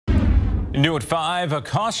New at 5, a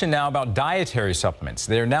caution now about dietary supplements.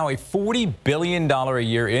 They're now a $40 billion a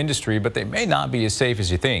year industry, but they may not be as safe as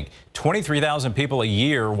you think. 23,000 people a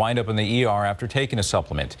year wind up in the ER after taking a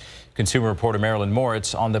supplement. Consumer reporter Marilyn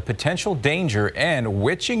Moritz on the potential danger and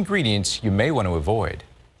which ingredients you may want to avoid.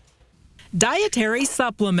 Dietary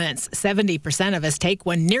supplements. 70% of us take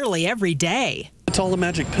one nearly every day. It's all a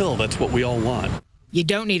magic pill. That's what we all want. You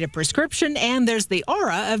don't need a prescription, and there's the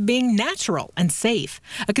aura of being natural and safe.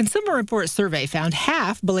 A Consumer Reports survey found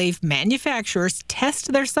half believe manufacturers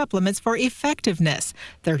test their supplements for effectiveness.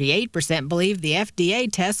 38% believe the FDA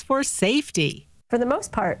tests for safety. For the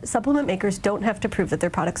most part, supplement makers don't have to prove that their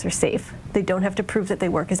products are safe. They don't have to prove that they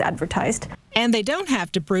work as advertised. And they don't have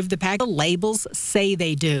to prove the labels say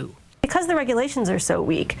they do. Because the regulations are so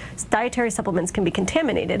weak, dietary supplements can be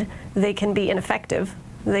contaminated, they can be ineffective,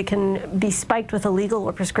 they can be spiked with illegal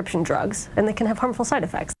or prescription drugs, and they can have harmful side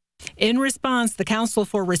effects. In response, the Council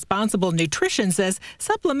for Responsible Nutrition says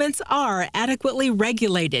supplements are adequately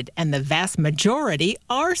regulated and the vast majority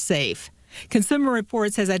are safe. Consumer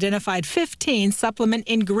Reports has identified 15 supplement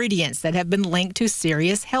ingredients that have been linked to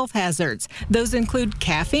serious health hazards. Those include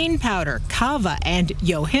caffeine powder, kava, and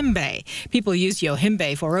yohimbe. People use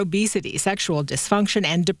yohimbe for obesity, sexual dysfunction,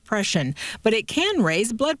 and depression. But it can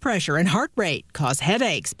raise blood pressure and heart rate, cause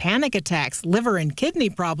headaches, panic attacks, liver and kidney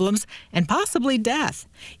problems, and possibly death.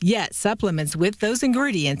 Yet supplements with those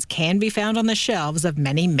ingredients can be found on the shelves of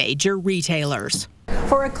many major retailers.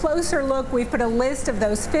 For a closer look, we've put a list of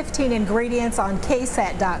those 15 ingredients on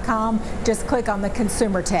ksat.com. Just click on the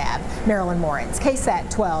Consumer tab. Marilyn Moritz, KSAT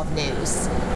 12 News.